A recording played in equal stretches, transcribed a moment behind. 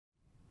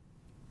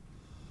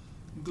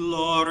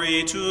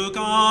Glory to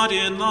God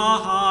in the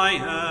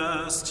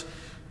highest,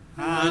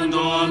 and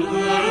on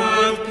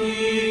earth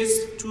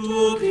peace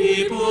to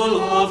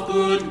people of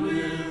good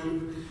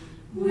will.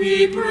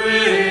 We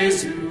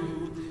praise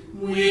you,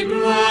 we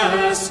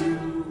bless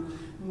you,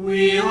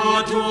 we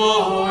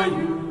adore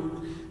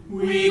you,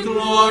 we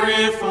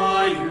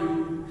glorify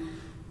you,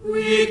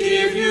 we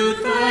give you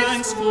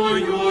thanks for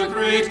your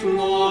great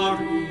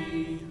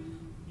glory.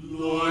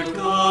 Lord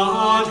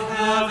God,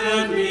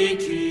 heavenly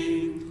King,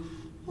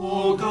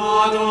 O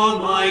God,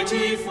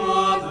 almighty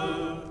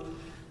Father,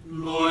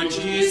 Lord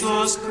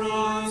Jesus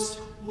Christ,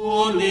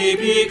 only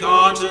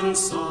begotten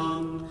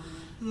Son,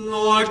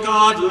 Lord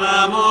God,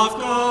 Lamb of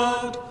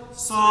God,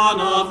 Son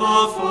of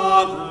the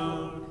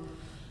Father,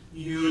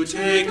 you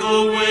take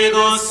away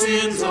the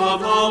sins of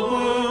the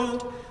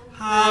world,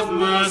 have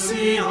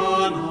mercy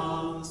on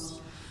us.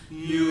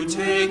 You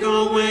take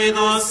away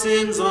the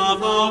sins of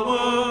the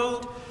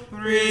world,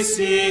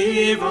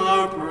 receive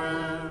our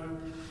prayer.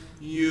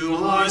 You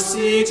are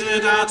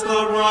seated at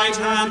the right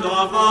hand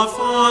of the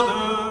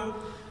Father,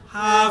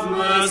 have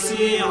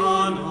mercy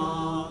on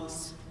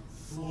us.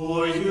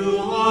 For you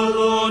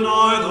alone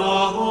are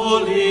the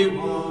Holy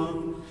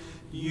One,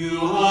 you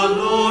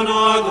alone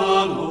are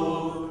the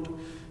Lord,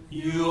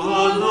 you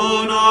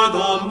alone are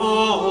the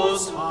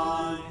Most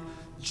High,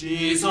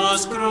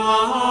 Jesus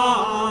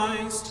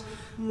Christ,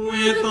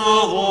 with the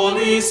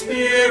Holy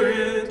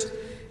Spirit,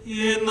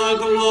 in the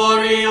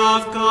glory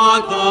of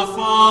God the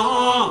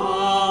Father.